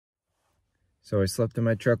So I slept in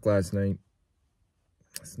my truck last night.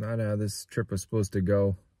 It's not how this trip was supposed to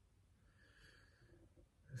go.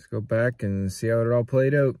 Let's go back and see how it all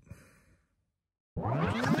played out.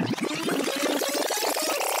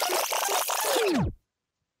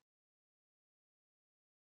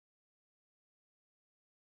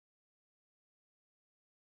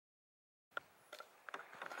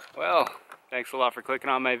 Well, thanks a lot for clicking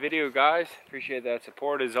on my video, guys. Appreciate that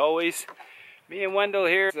support as always. Me and Wendell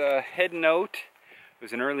here heading out. It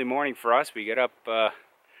was an early morning for us. We got up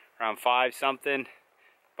around 5 something.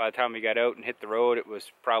 By the time we got out and hit the road, it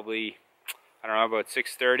was probably, I don't know, about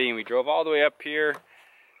 6:30, and we drove all the way up here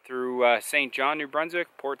through St. John, New Brunswick,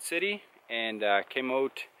 Port City, and came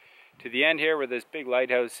out to the end here where this big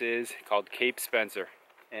lighthouse is called Cape Spencer.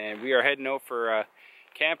 And we are heading out for a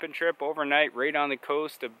camping trip overnight right on the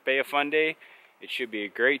coast of Bay of Fundy. It should be a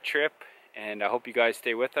great trip, and I hope you guys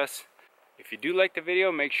stay with us. If you do like the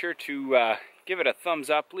video, make sure to give it a thumbs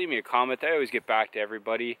up, leave me a comment. I always get back to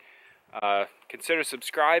everybody. Consider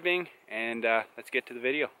subscribing, and let's get to the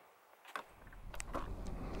video.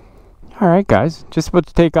 Alright guys, just about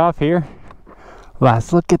to take off here.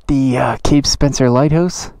 Last look at the Cape Spencer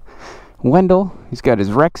lighthouse. Wendell, he's got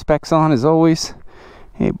his rec specs on as always.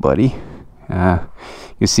 Hey buddy.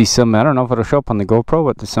 You see some, I don't know if it'll show up on the GoPro,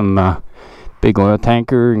 but there's some big oil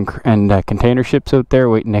tanker and container ships out there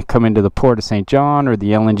waiting to come into the port of St. John or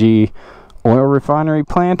the LNG oil refinery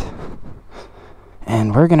plant.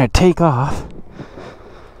 And we're gonna take off,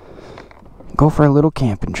 go for a little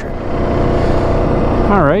camping trip.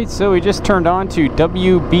 Alright, so we just turned on to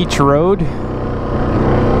W Beach Road.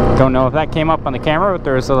 Don't know if that came up on the camera, but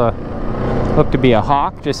there's a, looked to be a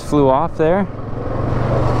hawk, just flew off there.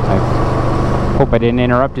 I hope I didn't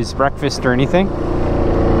interrupt his breakfast or anything.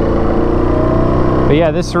 But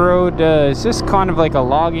yeah, this road is just kind of like a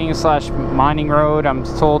logging slash mining road. I'm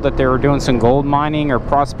told that they were doing some gold mining or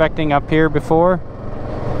prospecting up here before,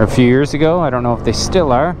 or a few years ago. I don't know if they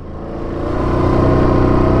still are.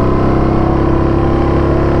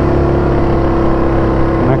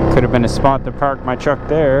 That could have been a spot to park my truck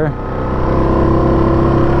there.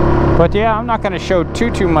 But yeah, I'm not going to show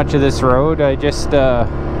too much of this road. I just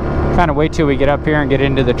kind of wait till we get up here and get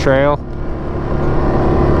into the trail.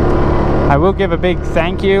 I will give a big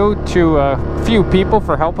thank you to a few people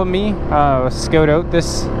for helping me scout out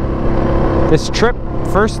this trip.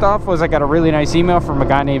 First off was I got a really nice email from a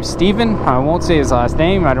guy named Steven. I won't say his last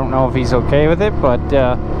name. I don't know if he's okay with it, but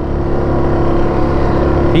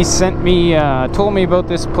he sent me, told me about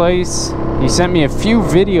this place. He sent me a few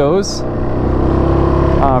videos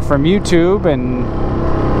from YouTube and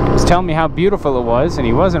was telling me how beautiful it was, and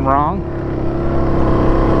he wasn't wrong.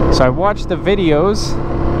 So I watched the videos,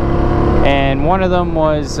 and one of them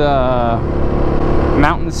was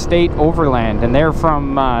Mountain State Overland, and they're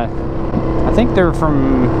from I think they're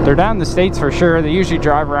down in the States for sure. They usually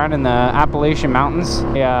drive around in the Appalachian Mountains.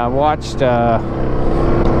 I watched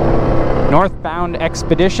Northbound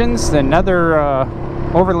Expeditions, another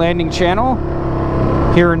overlanding channel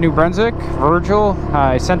here in New Brunswick. Virgil,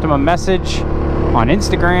 I sent him a message on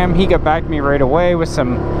Instagram. He got back to me right away with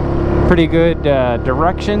some pretty good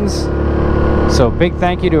directions. So big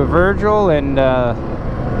thank you to Virgil and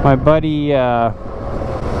my buddy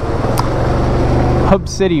Hub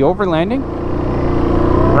City Overlanding,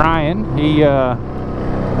 Ryan.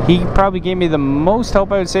 He probably gave me the most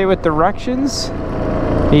help, I would say, with directions.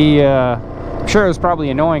 I'm sure it was probably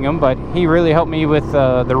annoying him, but he really helped me with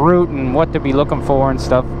the route and what to be looking for and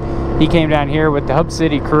stuff. He came down here with the Hub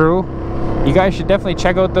City crew. You guys should definitely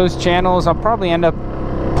check out those channels. I'll probably end up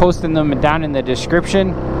posting them down in the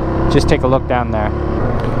description. Just take a look down there.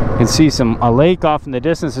 You can see a lake off in the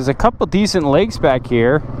distance. There's a couple decent lakes back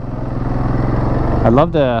here. I'd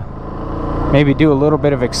love to maybe do a little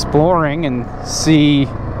bit of exploring and see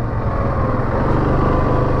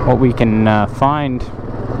what we can find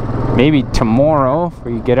maybe tomorrow if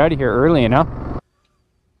we get out of here early enough.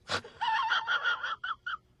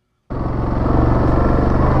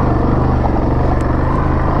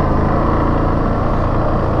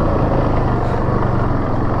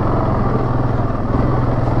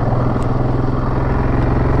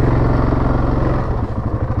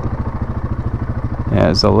 Yeah,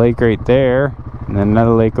 there's a lake right there, and then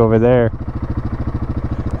another lake over there.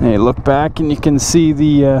 And you look back and you can see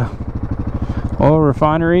the oil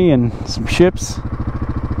refinery and some ships.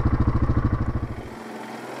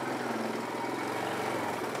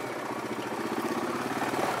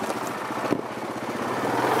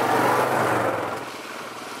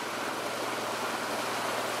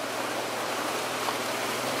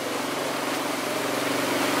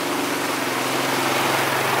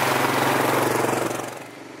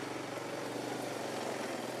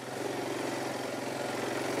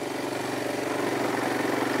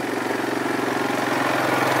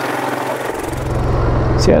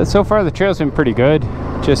 So yeah, so far the trail's been pretty good.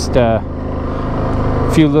 Just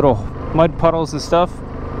a few little mud puddles and stuff.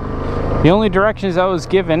 The only directions I was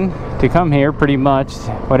given to come here, pretty much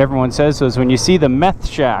what everyone says, was when you see the meth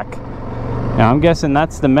shack. Now I'm guessing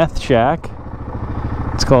that's the meth shack.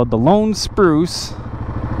 It's called the Lone Spruce.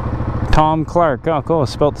 Tom Clark. Oh cool,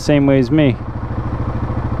 spelled the same way as me.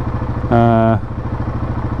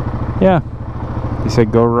 Yeah, he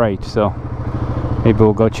said go right, so maybe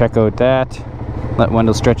we'll go check out that. Let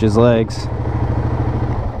Wendell stretch his legs.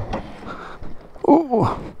 Ooh.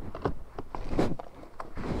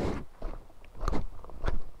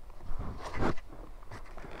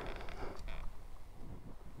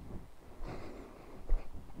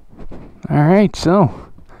 Alright,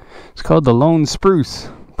 so it's called the Lone Spruce,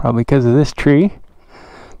 probably because of this tree.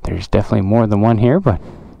 There's definitely more than one here, but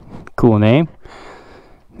cool name.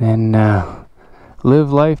 And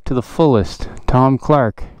live life to the fullest, Tom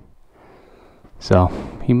Clark. So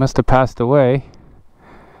he must have passed away.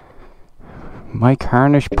 Mike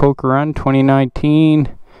Harnish Poker Run 2019.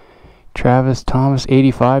 Travis Thomas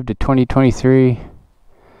 85 to 2023.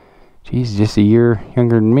 Geez, just a year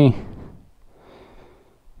younger than me.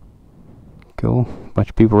 Cool. Bunch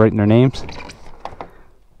of people writing their names.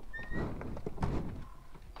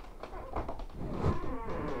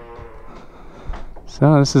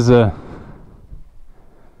 So this is a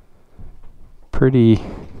pretty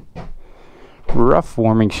rough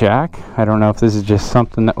warming shack. I don't know if this is just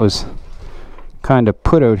something that was kind of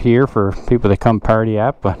put out here for people to come party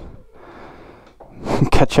at, but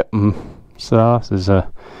ketchup and sauce. There's a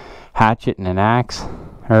hatchet and an axe,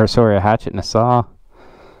 or sorry, a hatchet and a saw.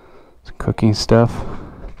 Some cooking stuff.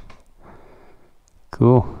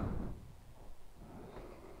 Cool.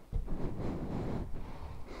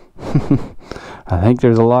 I think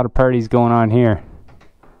there's a lot of parties going on here.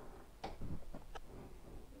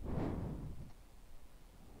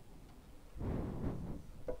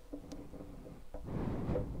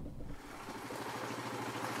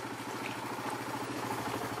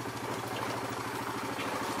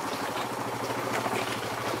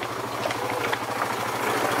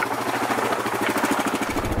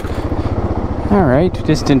 Alright,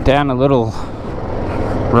 just down a little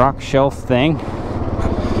rock shelf thing.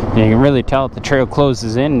 You can really tell that the trail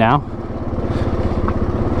closes in now.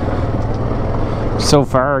 So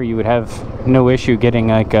far you would have no issue getting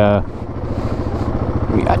like a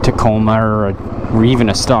Tacoma or even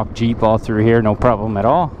a stock Jeep all through here, no problem at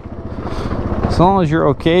all. As long as you're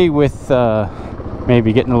okay with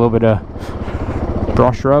maybe getting a little bit of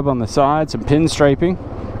brush rub on the sides, some pinstriping.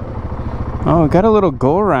 Oh, we got a little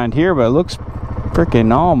go around here, but it looks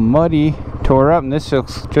freaking all muddy, tore up, and this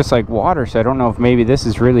looks just like water, so I don't know if maybe this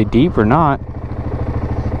is really deep or not.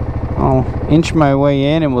 I'll inch my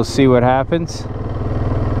way in and we'll see what happens.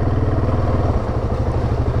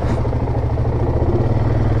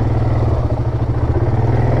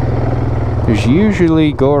 There's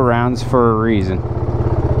usually go-arounds for a reason.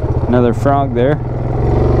 Another frog there.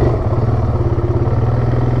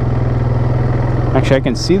 Actually, I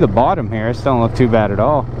can see the bottom here. It doesn't look too bad at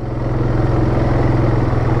all.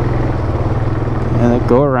 Yeah, that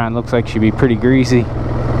go-around looks like she'd be pretty greasy.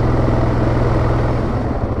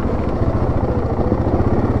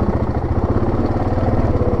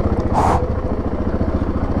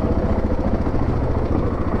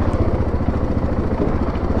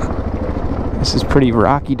 This is pretty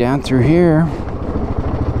rocky down through here.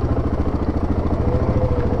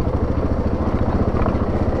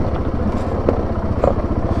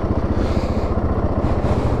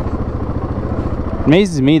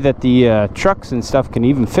 Amazes me that the trucks and stuff can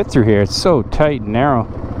even fit through here. It's so tight and narrow.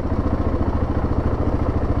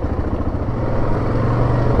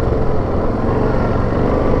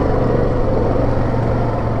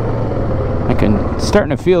 I can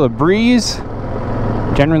starting to feel a breeze.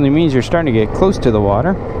 Generally means you're starting to get close to the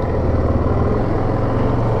water.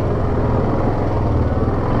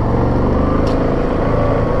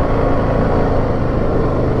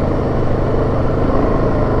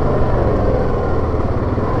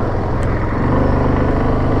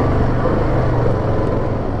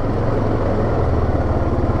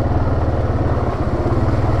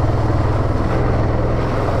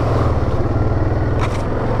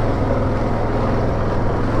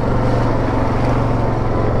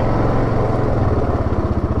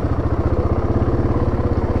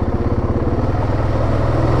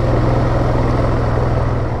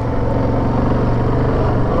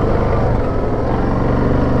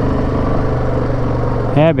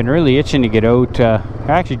 Yeah, I've been really itching to get out. I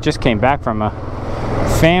actually just came back from a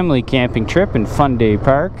family camping trip in Fundy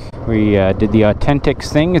Park. We did the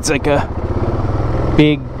Authentics thing. It's like a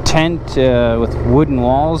big tent with wooden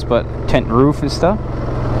walls, but tent roof and stuff.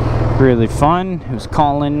 Really fun. It was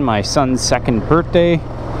Colin, my son's 2nd birthday.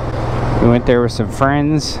 We went there with some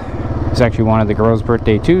friends. It was actually one of the girls'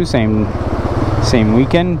 birthday too, same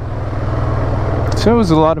weekend. So it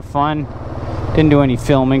was a lot of fun. Didn't do any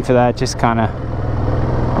filming for that, just kind of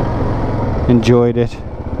enjoyed it.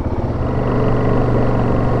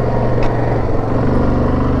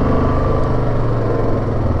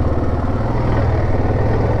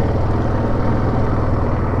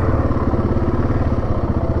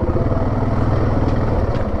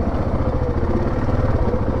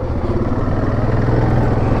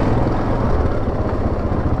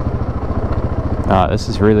 This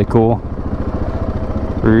is really cool.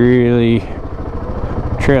 Really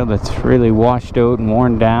trail that's really washed out and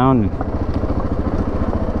worn down.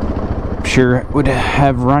 I'm sure it would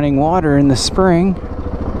have running water in the spring.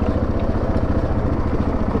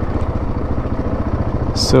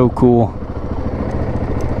 So cool.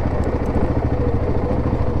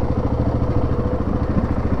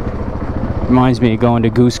 Reminds me of going to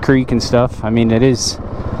Goose Creek and stuff. I mean, it is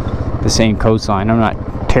the same coastline. I'm not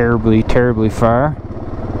terribly far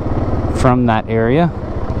from that area,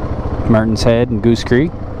 Martin's Head and Goose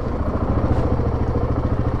Creek.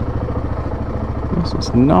 This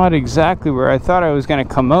is not exactly where I thought I was going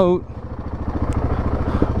to come out.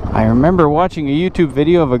 I remember watching a YouTube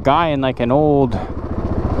video of a guy in like an old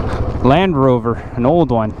Land Rover, an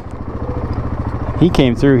old one. He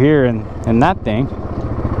came through here in that thing.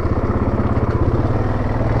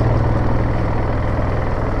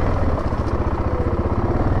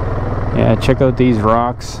 Yeah, check out these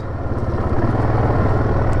rocks.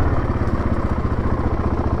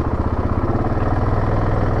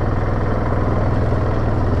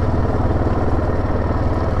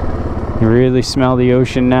 You really smell the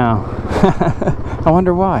ocean now. I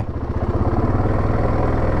wonder why.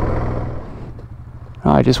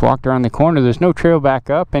 Oh, I just walked around the corner. There's no trail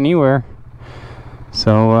back up anywhere.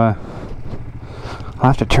 So I'll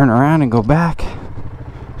have to turn around and go back.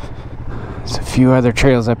 There's a few other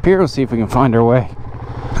trails up here. We'll see if we can find our way.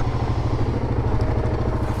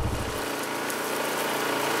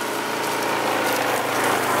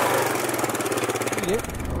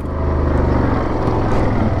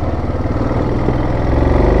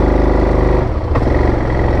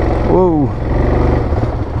 Whoa.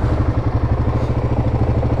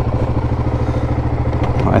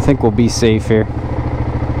 I think we'll be safe here.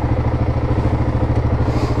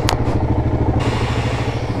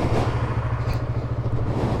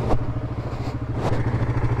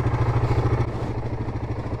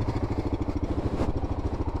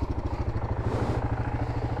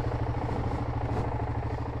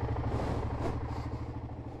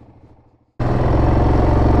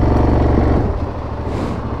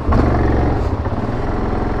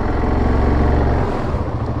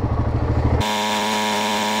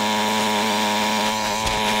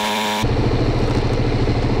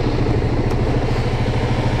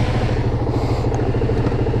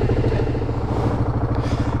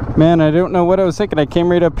 Man, I don't know what I was thinking. I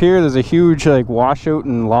came right up here. There's a huge like washout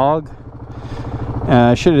and log.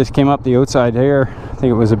 I should have just came up the outside here. I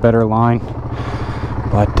think it was a better line.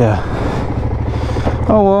 But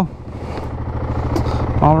oh well.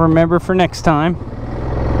 I'll remember for next time.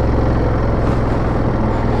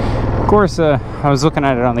 Of course, I was looking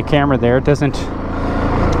at it on the camera there. It doesn't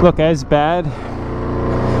look as bad.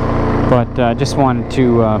 But I just wanted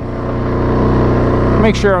to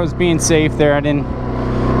make sure I was being safe there.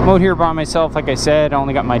 I'm out here by myself, like I said. I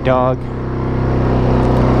only got my dog.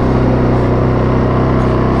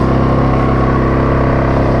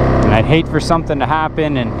 And I'd hate for something to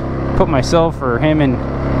happen and put myself or him in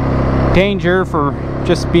danger for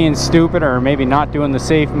just being stupid or maybe not doing the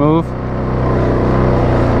safe move.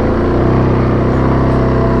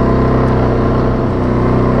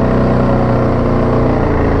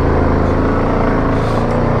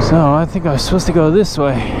 So I think I was supposed to go this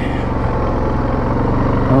way.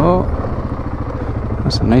 Oh,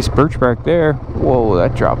 that's a nice birch bark there. Whoa,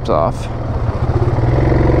 that drops off.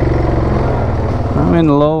 I'm in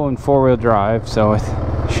low and four-wheel drive, so it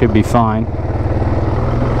should be fine.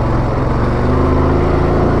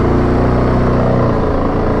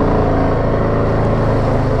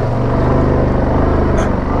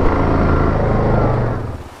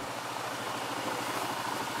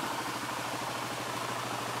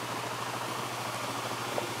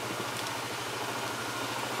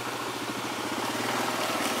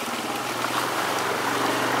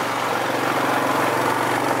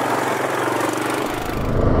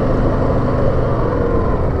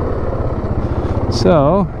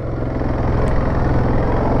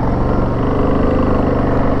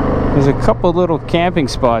 There's a couple little camping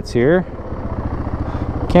spots here.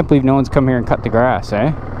 Can't believe no one's come here and cut the grass,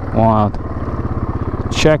 eh? Wild.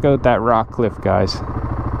 Check out that rock cliff, guys.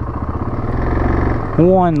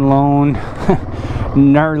 One lone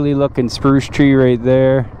gnarly looking spruce tree right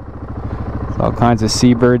there. There's all kinds of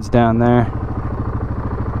seabirds down there.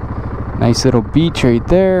 Nice little beach right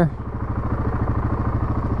there.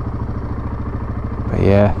 But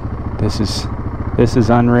yeah, this is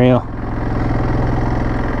unreal.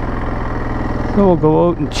 So we'll go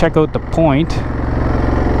out and check out the point.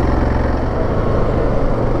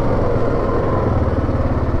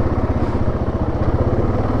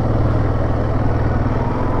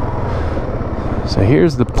 So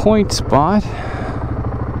here's the point spot.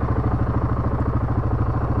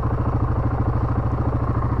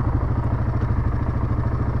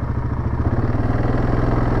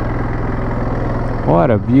 What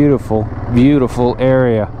a beautiful, beautiful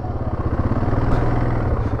area.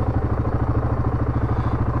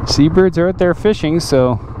 Seabirds are out there fishing,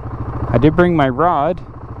 so I did bring my rod.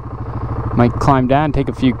 Might climb down and take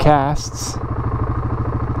a few casts.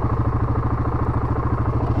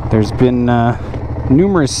 There's been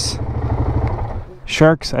numerous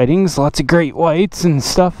shark sightings, lots of great whites and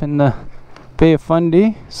stuff in the Bay of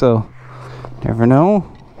Fundy, so never know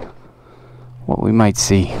what we might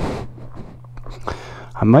see.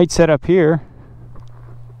 I might set up here.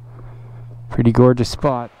 Pretty gorgeous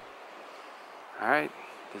spot. Alright,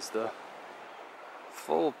 this is the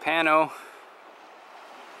full pano.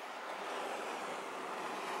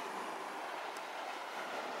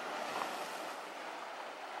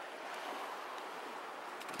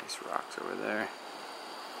 Nice rocks over there.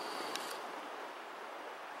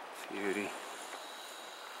 Beauty.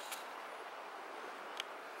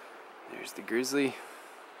 There's the Grizzly.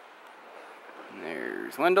 And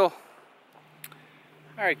there's Wendell.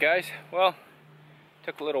 Alright guys, well,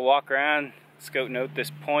 took a little walk around, scouting out this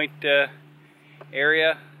point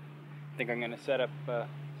area. I think I'm going to set up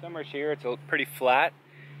somewhere here. It's pretty flat.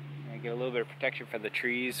 I get a little bit of protection from the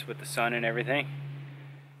trees with the sun and everything.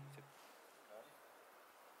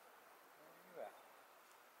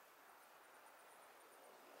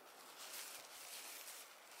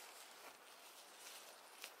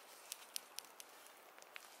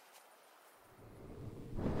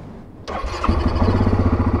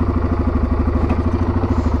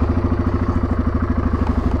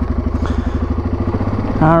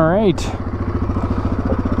 Alright, so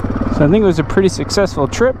I think it was a pretty successful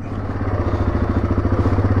trip.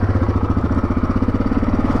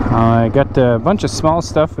 I got a bunch of small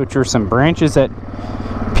stuff, which were some branches that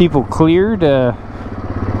people cleared,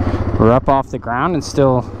 were up off the ground and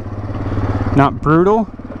still not brutal.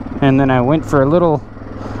 And then I went for a little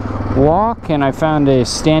walk and I found a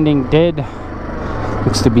standing dead,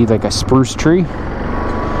 looks to be like a spruce tree.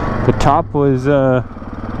 The top was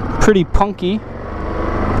pretty punky,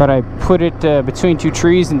 but I put it between two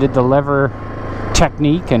trees and did the lever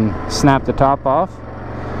technique and snapped the top off.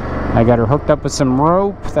 I got her hooked up with some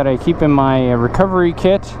rope that I keep in my recovery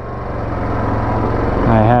kit.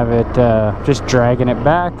 I have it just dragging it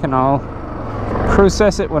back, and I'll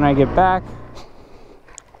process it when I get back.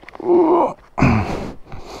 There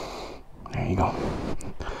you go.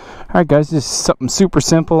 Alright guys, this is something super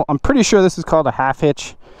simple. I'm pretty sure this is called a half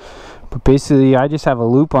hitch, but basically I just have a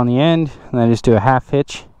loop on the end and I just do a half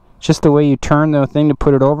hitch. Just the way you turn the thing to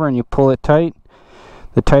put it over and you pull it tight.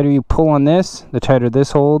 The tighter you pull on this, the tighter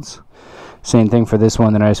this holds. Same thing for this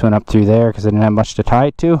one that I just went up through there because I didn't have much to tie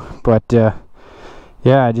it to. But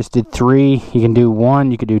yeah, I just did 3. You can do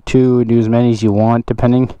 1, you could do 2, do as many as you want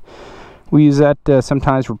depending. We use that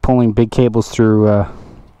sometimes for pulling big cables through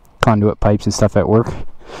conduit pipes and stuff at work.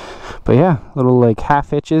 But yeah, little like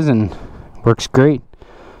half hitches and works great.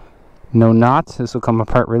 No knots, this will come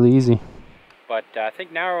apart really easy. But I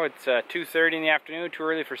think now it's 2:30 in the afternoon, too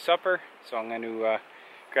early for supper. So I'm going to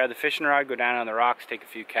grab the fishing rod, go down on the rocks, take a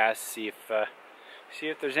few casts, see if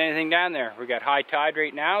there's anything down there. We got high tide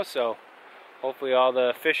right now, so hopefully all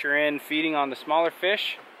the fish are in feeding on the smaller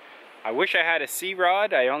fish. I wish I had a sea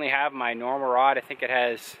rod. I only have my normal rod. I think it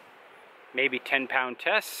has maybe 10-pound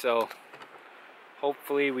tests, so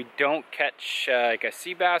hopefully we don't catch like a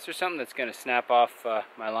sea bass or something that's going to snap off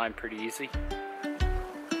my line pretty easy.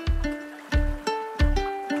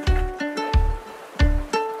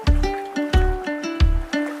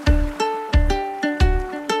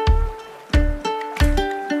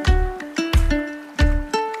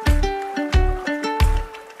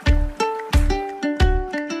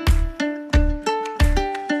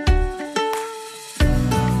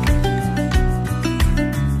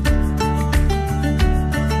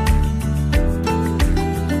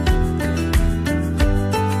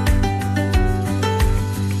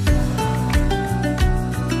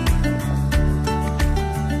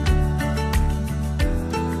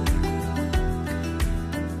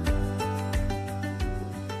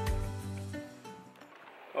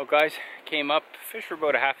 guys. Came up, fished for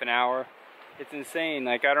about a half an hour. It's insane.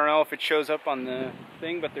 Like, I don't know if it shows up on the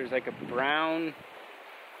thing, but there's like a brown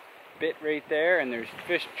bit right there, and there's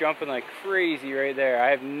fish jumping like crazy right there. I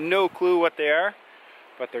have no clue what they are,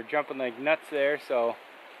 but they're jumping like nuts there. So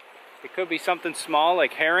it could be something small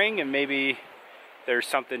like herring, and maybe there's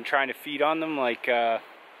something trying to feed on them, like a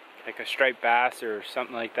striped bass or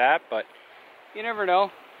something like that. But you never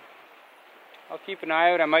know. I'll keep an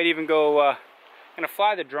eye out. I might even go, I'm gonna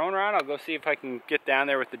fly the drone around. I'll go see if I can get down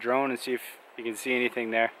there with the drone and see if you can see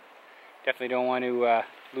anything there. Definitely don't want to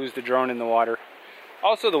lose the drone in the water.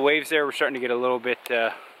 Also, the waves there were starting to get a little bit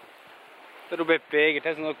big. It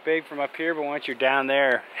doesn't look big from up here, but once you're down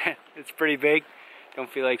there, it's pretty big. Don't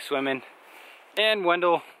feel like swimming. And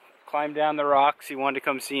Wendell climbed down the rocks. He wanted to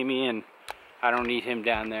come see me, and I don't need him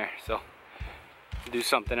down there, so I'll do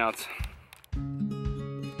something else.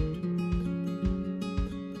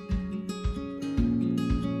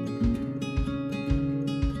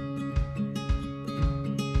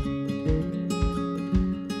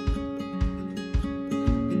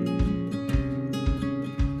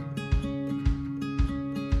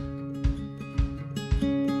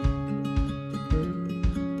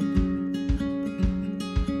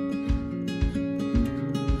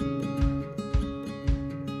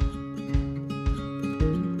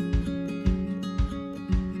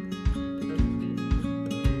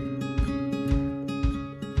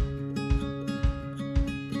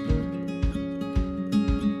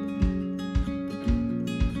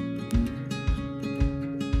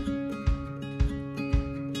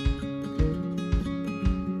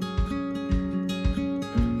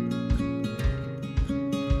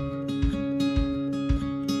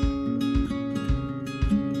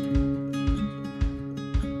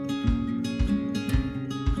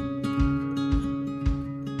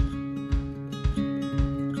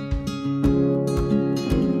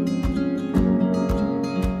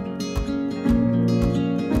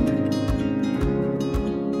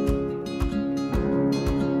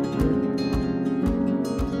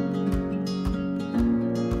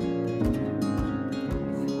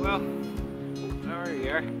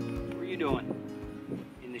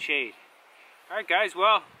 Shade. Alright guys,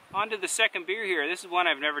 well, on to the second beer here. This is one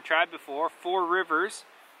I've never tried before. Four Rivers,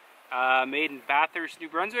 made in Bathurst, New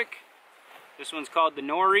Brunswick. This one's called the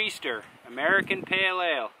Nor'easter American Pale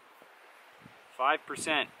Ale.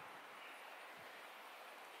 5%.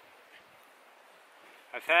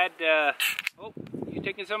 I've had, oh, you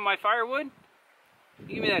taking some of my firewood?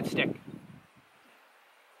 Give me that stick.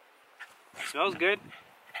 Smells good.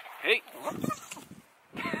 Hey!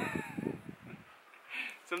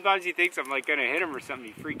 Sometimes he thinks I'm like gonna hit him or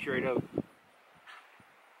something. He freaks right out.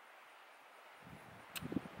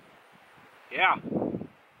 Yeah,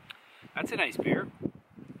 that's a nice beer.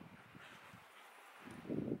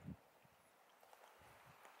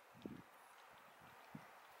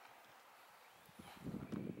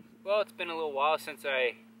 Well, it's been a little while since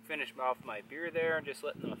I finished off my beer there. I'm just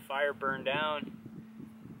letting the fire burn down.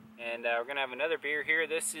 And we're gonna have another beer here.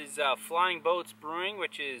 This is Flying Boats Brewing,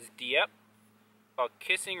 which is Dieppe. Called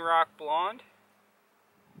Kissing Rock Blonde.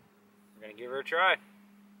 We're gonna give her a try.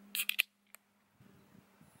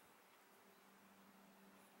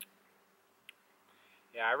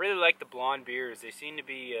 Yeah, I really like the blonde beers. They seem to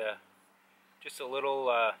be just a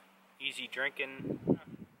little easy drinking.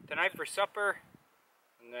 Tonight for supper,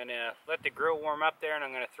 I'm gonna let the grill warm up there, and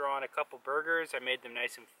I'm gonna throw on a couple burgers. I made them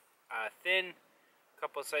nice and thin. A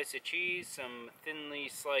couple slices of cheese, some thinly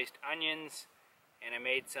sliced onions. And I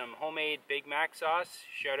made some homemade Big Mac sauce.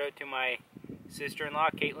 Shout out to my sister-in-law,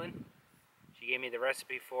 Caitlin. She gave me the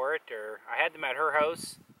recipe for it. I had them at her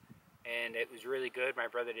house, and it was really good. My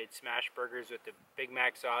brother did smash burgers with the Big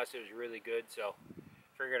Mac sauce. It was really good, so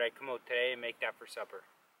figured I'd come out today and make that for supper.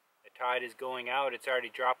 The tide is going out. It's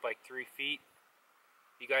already dropped like 3 feet.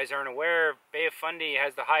 If you guys aren't aware, Bay of Fundy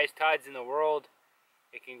has the highest tides in the world.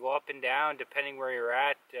 It can go up and down depending where you're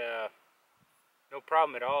at. No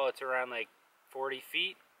problem at all. It's around like 40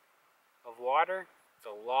 feet of water. It's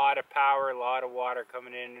a lot of power, a lot of water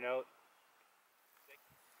coming in and out.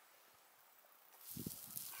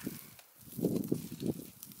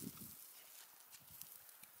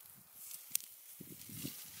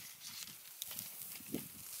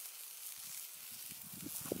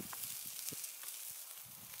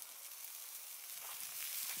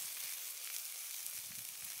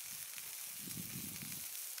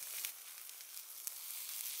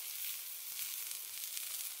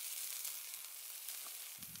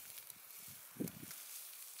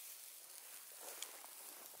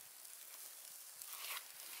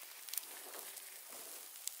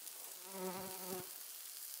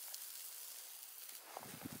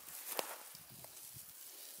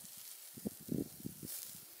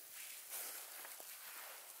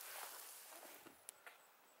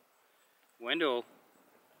 Wendell,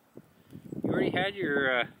 you already had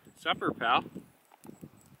your supper, pal.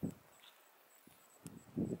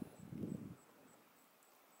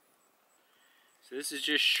 So this is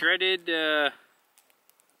just shredded, I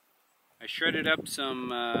shredded up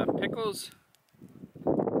some pickles,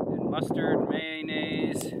 and mustard,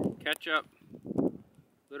 mayonnaise, ketchup,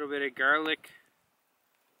 a little bit of garlic.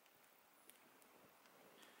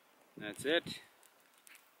 That's it.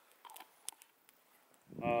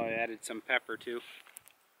 Oh, I added some pepper too.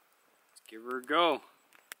 Let's give her a go.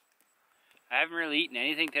 I haven't really eaten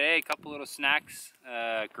anything today. A couple little snacks,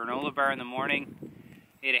 granola bar in the morning.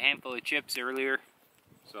 Ate a handful of chips earlier,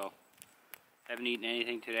 so haven't eaten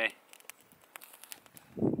anything today.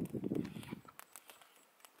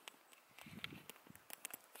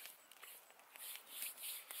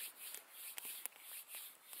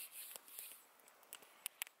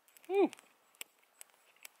 Woo!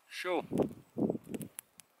 Sure.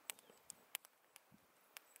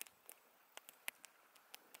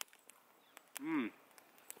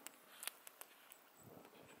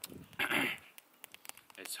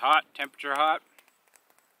 It's hot, temperature hot,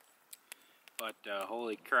 but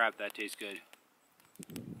holy crap, that tastes good.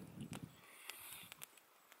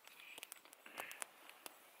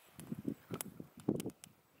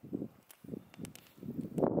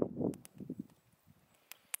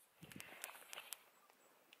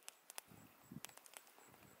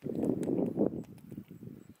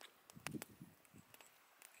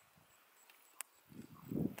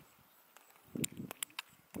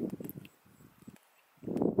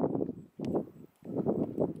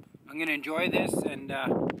 I'm gonna enjoy this, and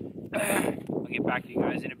I'll get back to you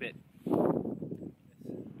guys in a bit.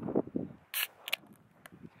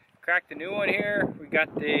 Cracked a new one here. We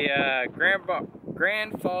got the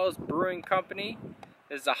Grand Falls Brewing Company.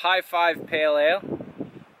 This is a High Five Pale Ale.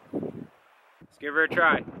 Let's give her a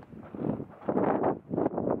try.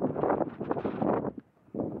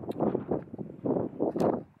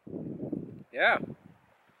 Yeah,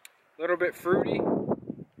 a little bit fruity.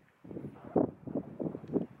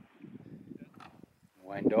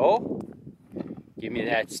 Wendell, give me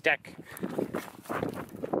that stick.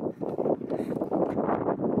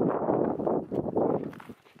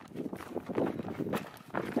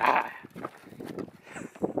 Ah.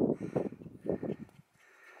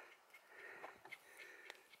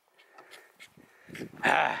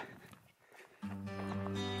 Ah.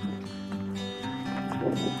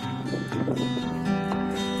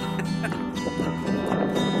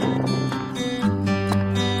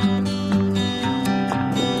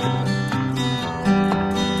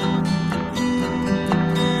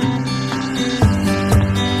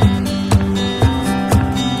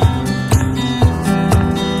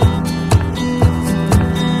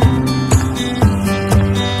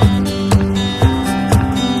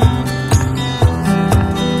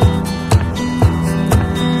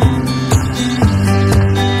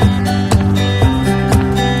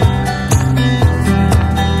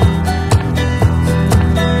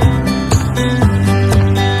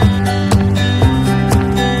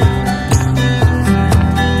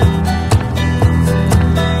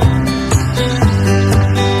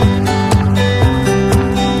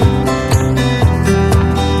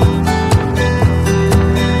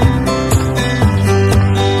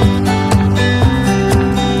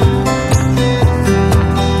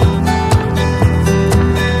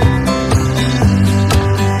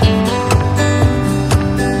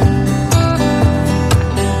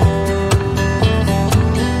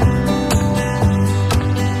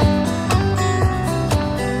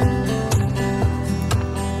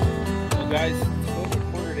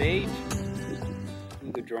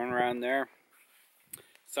 Drone around there.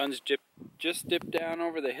 Sun's just dipped down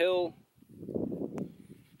over the hill.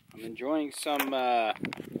 I'm enjoying some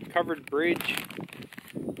covered bridge,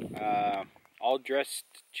 all dressed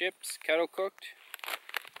chips, kettle cooked.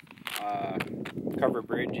 Covered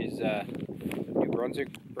bridge is a New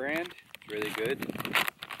Brunswick brand. It's really good.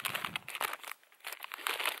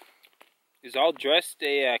 Is all dressed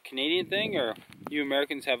a Canadian thing, or you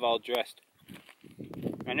Americans have all dressed?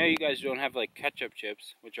 I know you guys don't have like ketchup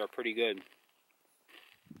chips, which are pretty good.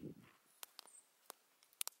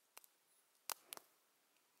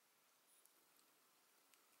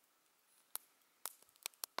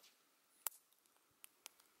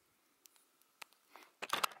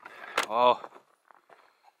 Oh,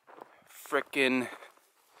 frickin'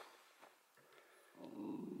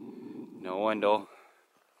 no, Wendell.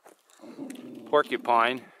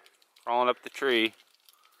 Porcupine crawling up the tree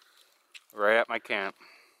right at my camp.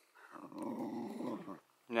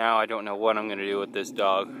 Now I don't know what I'm gonna do with this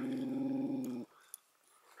dog.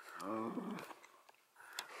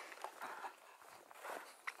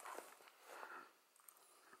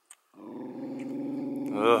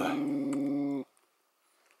 Ugh.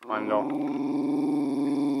 Wendell.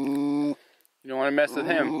 You don't want to mess with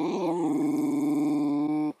him.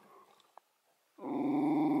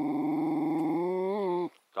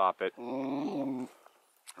 Stop it.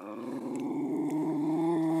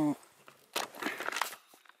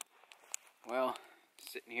 Well,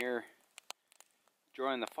 sitting here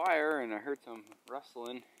enjoying the fire, and I heard some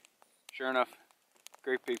rustling. Sure enough,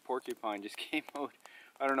 great big porcupine just came out.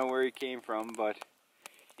 I don't know where he came from, but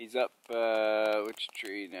he's up, which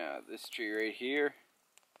tree now? This tree right here.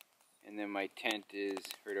 And then my tent is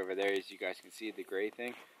right over there, as you guys can see, the gray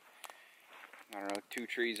thing. I don't know, 2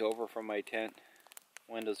 trees over from my tent.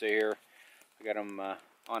 Wendell's right here. I got him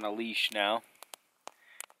on a leash now.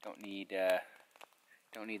 Don't need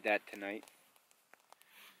that tonight.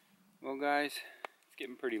 Well, guys, it's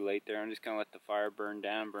getting pretty late there. I'm just gonna let the fire burn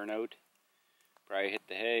out. Probably hit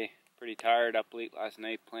the hay. Pretty tired, up late last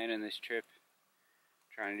night planning this trip.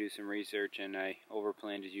 Trying to do some research, and I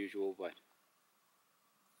overplanned as usual, but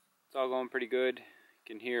it's all going pretty good. You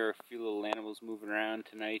can hear a few little animals moving around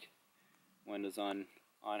tonight. Wendell's on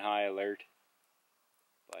high alert.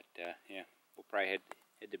 But yeah, we'll probably head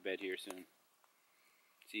to bed here soon.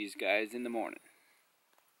 See you guys in the morning.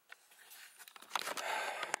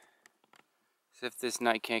 As if this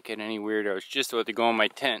night can't get any weirder. I was just about to go in my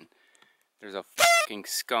tent. There's a fucking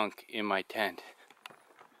skunk in my tent.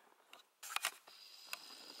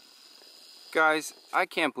 Guys, I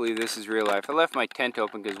can't believe this is real life. I left my tent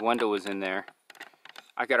open because Wendell was in there.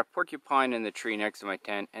 I got a porcupine in the tree next to my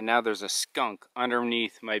tent, and now there's a skunk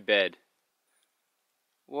underneath my bed.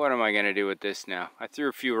 What am I going to do with this now? I threw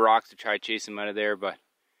a few rocks to try to chase him out of there, but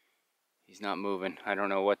he's not moving. I don't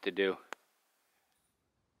know what to do.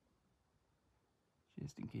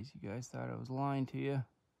 Just in case you guys thought I was lying to you.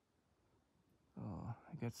 Oh,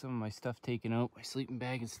 I got some of my stuff taken out, my sleeping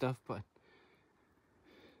bag and stuff, but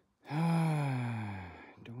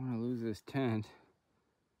don't want to lose this tent.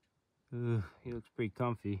 He looks pretty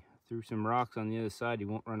comfy. I threw some rocks on the other side, he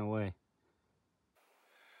won't run away.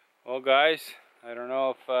 Well, guys, I don't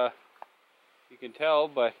know if you can tell,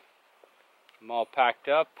 but I'm all packed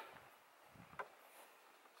up.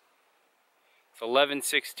 It's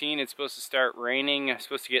 11:16. It's supposed to start raining. I'm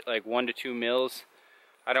supposed to get like 1 to 2 mils.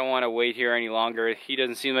 I don't want to wait here any longer. He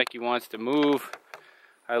doesn't seem like he wants to move.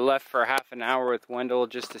 I left for half an hour with Wendell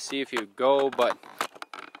just to see if he would go, but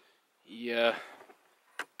he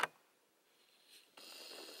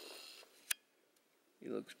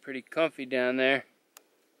looks pretty comfy down there.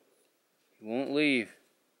 He won't leave.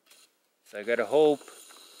 So I gotta hope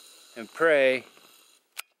and pray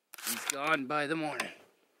he's gone by the morning.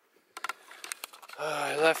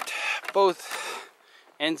 I left both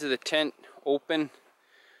ends of the tent open.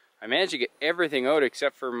 I managed to get everything out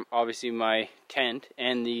except for obviously my tent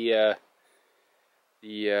and the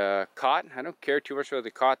cot. I don't care too much about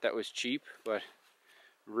the cot, that was cheap, but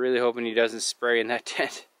I'm really hoping he doesn't spray in that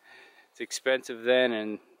tent. It's expensive then,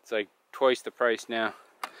 and it's like twice the price now.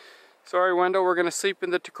 Sorry, Wendell, we're gonna sleep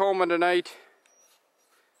in the Tacoma tonight.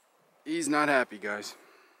 He's not happy, guys.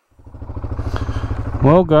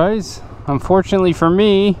 Well, guys, unfortunately for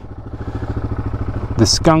me, the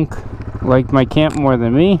skunk liked my camp more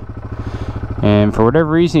than me, and for whatever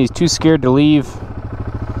reason he's too scared to leave.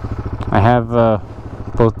 I have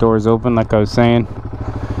both doors open like I was saying.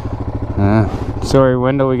 Sorry,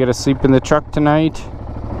 Wendell, we gotta sleep in the truck tonight.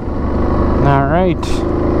 Alright,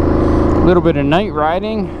 a little bit of night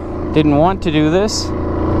riding. Didn't want to do this.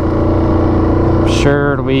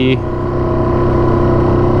 Sure, it'll be...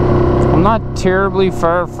 I'm not terribly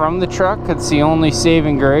far from the truck. It's the only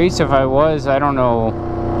saving grace. If I was, I don't know.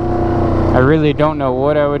 I really don't know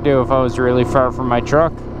what I would do if I was really far from my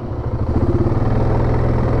truck.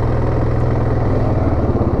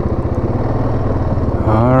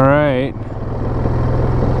 Alright.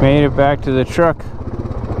 Made it back to the truck.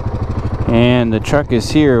 And the truck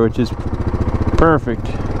is here, which is perfect.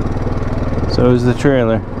 So is the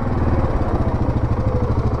trailer.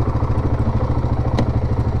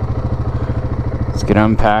 Let's get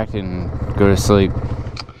unpacked and go to sleep.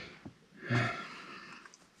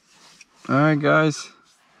 Alright, guys,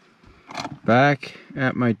 back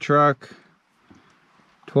at my truck.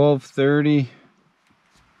 12:30.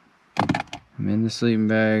 I'm in the sleeping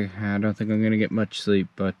bag. I don't think I'm gonna get much sleep,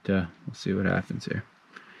 but we'll see what happens here.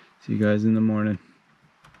 See you guys in the morning.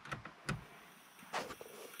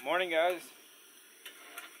 Morning, guys.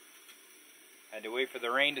 Had to wait for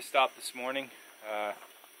the rain to stop this morning.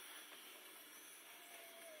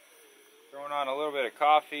 Throwing on a little bit of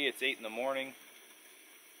coffee. It's 8 in the morning.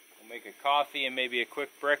 We'll make a coffee and maybe a quick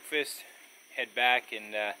breakfast. Head back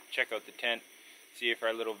and check out the tent. See if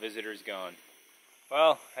our little visitor's gone.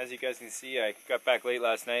 Well, as you guys can see, I got back late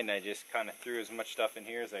last night and I just kind of threw as much stuff in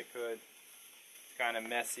here as I could. It's kind of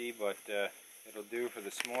messy, but it'll do for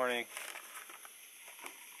this morning.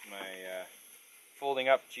 My folding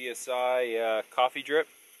up GSI coffee drip.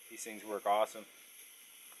 These things work awesome.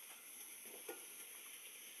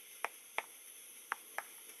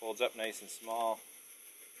 Folds up nice and small.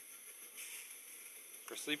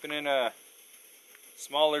 For sleeping in a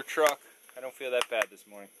smaller truck, I don't feel that bad this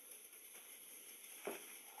morning.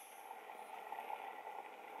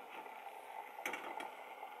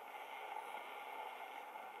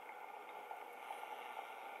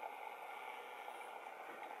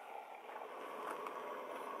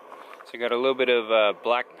 So I got a little bit of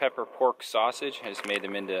black pepper pork sausage. I just made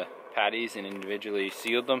them into patties and individually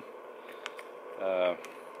sealed them.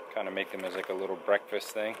 Kind of make them as like a little breakfast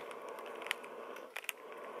thing.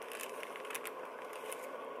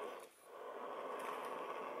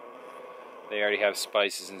 They already have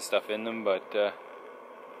spices and stuff in them, but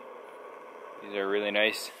these are really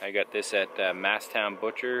nice. I got this at Masstown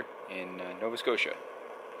Butcher in Nova Scotia.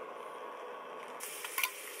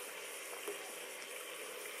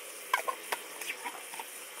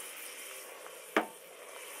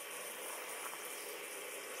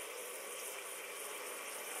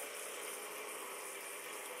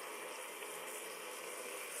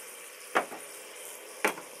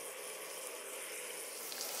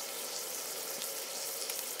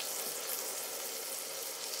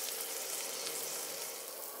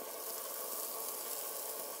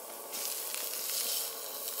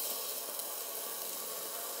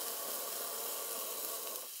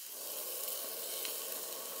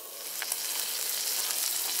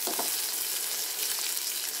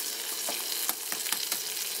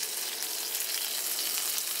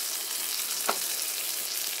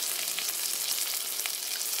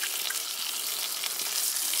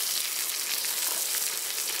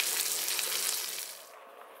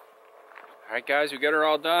 Alright guys, we got her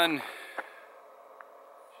all done.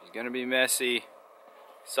 She's gonna be messy.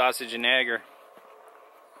 Sausage and egger.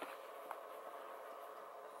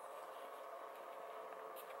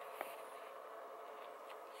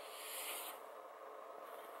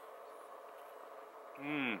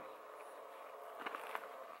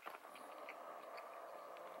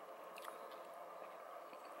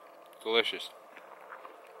 Delicious.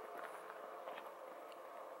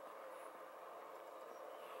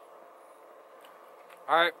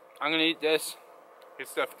 Alright, I'm gonna eat this, get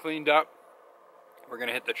stuff cleaned up. We're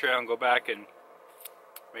gonna hit the trail and go back and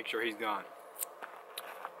make sure he's gone.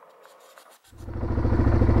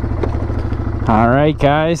 Alright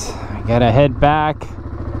guys, I gotta head back.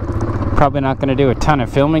 Probably not gonna do a ton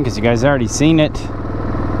of filming because you guys already seen it.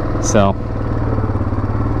 So,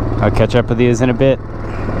 I'll catch up with you in a bit.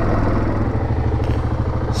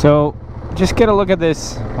 So, just get a look at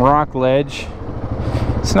this rock ledge.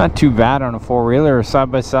 It's not too bad on a four-wheeler or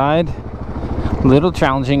side-by-side. A little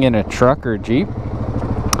challenging in a truck or a Jeep.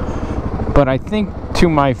 But I think to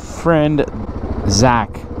my friend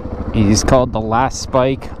Zach, he's called The Last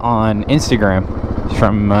Spike on Instagram. He's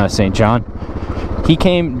from St. John. He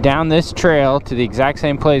came down this trail to the exact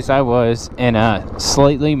same place I was in a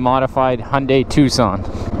slightly modified Hyundai Tucson.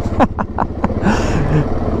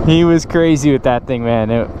 He was crazy with that thing,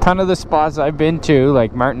 man. A ton of the spots I've been to,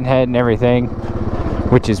 like Martin Head and everything,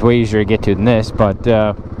 which is way easier to get to than this, but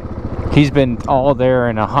he's been all there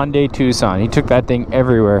in a Hyundai Tucson. He took that thing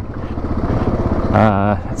everywhere.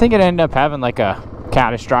 I think it ended up having like a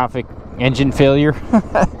catastrophic engine failure.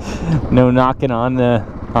 No knocking on the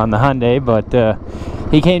Hyundai, but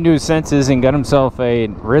he came to his senses and got himself a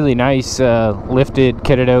really nice lifted,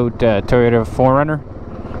 kitted out Toyota 4Runner.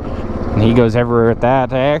 And he goes everywhere with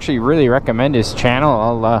that. I actually really recommend his channel.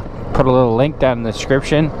 I'll put a little link down in the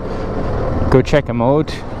description. Go check him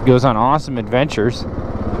out. He goes on awesome adventures.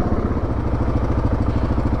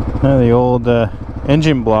 The old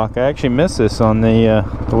engine block. I actually missed this on the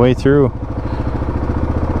way through.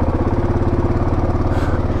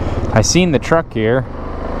 I seen the truck here.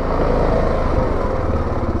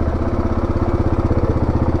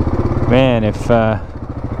 Man, if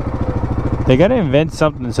they gotta invent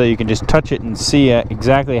something so you can just touch it and see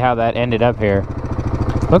exactly how that ended up here.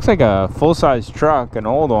 Looks like a full-size truck, an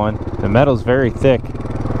old one. The metal's very thick.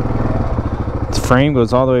 Its frame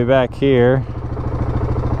goes all the way back here.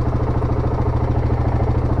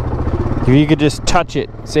 If you could just touch it,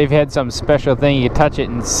 say if you had some special thing, you could touch it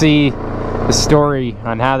and see the story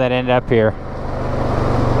on how that ended up here.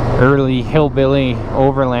 Early hillbilly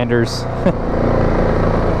overlanders.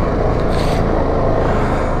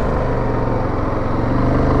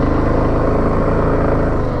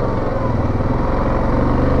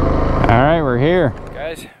 Alright, we're here.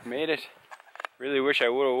 wish I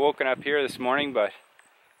would have woken up here this morning, but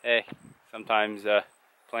hey, sometimes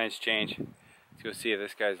plans change. Let's go see if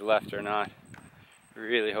this guy's left or not.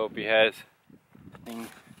 Really hope he has.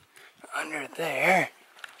 Under there.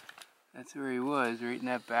 That's where he was, right in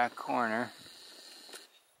that back corner.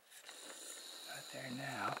 Not there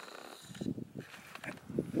now.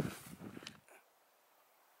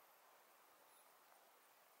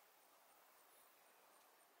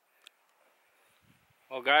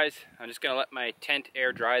 Well guys, I'm just going to let my tent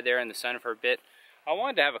air dry there in the sun for a bit. I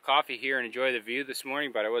wanted to have a coffee here and enjoy the view this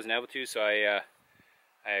morning, but I wasn't able to, so I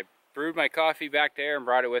brewed my coffee back there and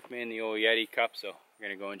brought it with me in the old Yeti cup, so we're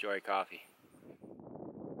going to go enjoy coffee.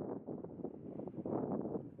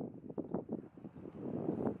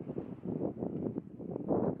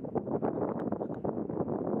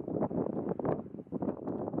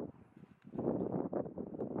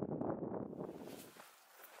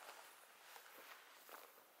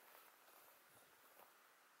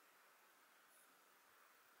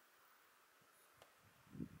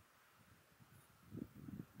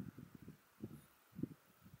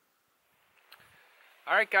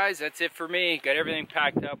 Alright guys, that's it for me. Got everything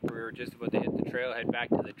packed up. We were just about to hit the trail, head back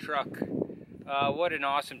to the truck. What an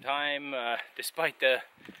awesome time. Despite the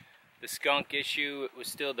skunk issue, it was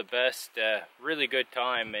still the best. Really good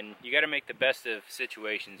time, and you got to make the best of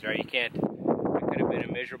situations, right? You can't, I could have been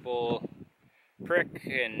a miserable prick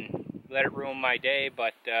and let it ruin my day,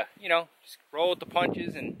 but you know, just roll with the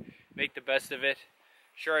punches and make the best of it.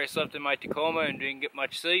 Sure, I slept in my Tacoma and didn't get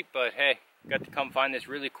much sleep, but hey, got to come find this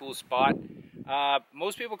really cool spot.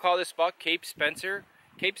 Most people call this spot Cape Spencer.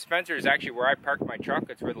 Cape Spencer is actually where I parked my truck.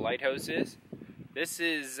 That's where the lighthouse is. This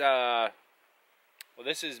is, well,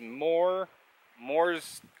 this is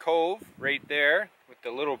Moore's Cove right there with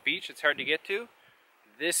the little beach. It's hard to get to.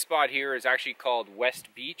 This spot here is actually called West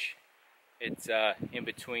Beach. It's in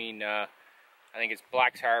between, I think it's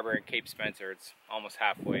Black's Harbor and Cape Spencer. It's almost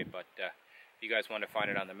halfway, but if you guys want to find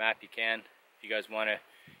it on the map, you can. If you guys want to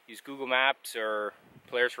use Google Maps or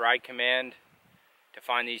Polaris Ride Command to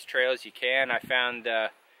find these trails, you can. I found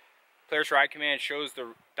Polaris Ride Command shows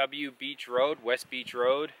the W Beach Road, West Beach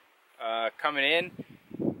Road, coming in,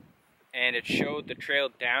 and it showed the trail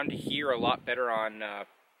down to here a lot better on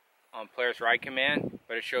Polaris Ride Command,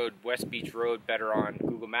 but it showed West Beach Road better on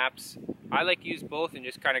Google Maps. I like to use both and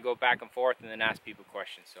just kind of go back and forth and then ask people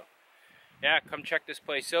questions. So yeah, come check this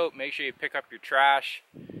place out. Make sure you pick up your trash.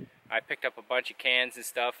 I picked up a bunch of cans and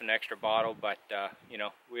stuff, an extra bottle, but you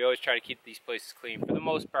know, we always try to keep these places clean. For the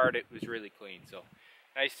most part, it was really clean, so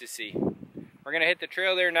nice to see. We're gonna hit the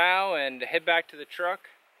trail there now and head back to the truck.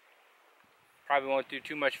 Probably won't do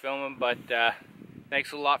too much filming, but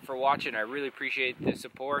thanks a lot for watching. I really appreciate the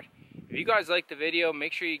support. If you guys like the video,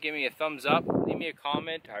 make sure you give me a thumbs up, leave me a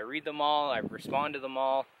comment. I read them all, I respond to them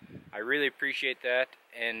all. I really appreciate that,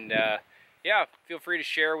 and yeah, feel free to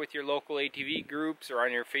share with your local ATV groups or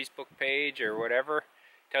on your Facebook page or whatever.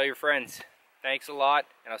 Tell your friends. Thanks a lot,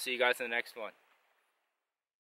 and I'll see you guys in the next one.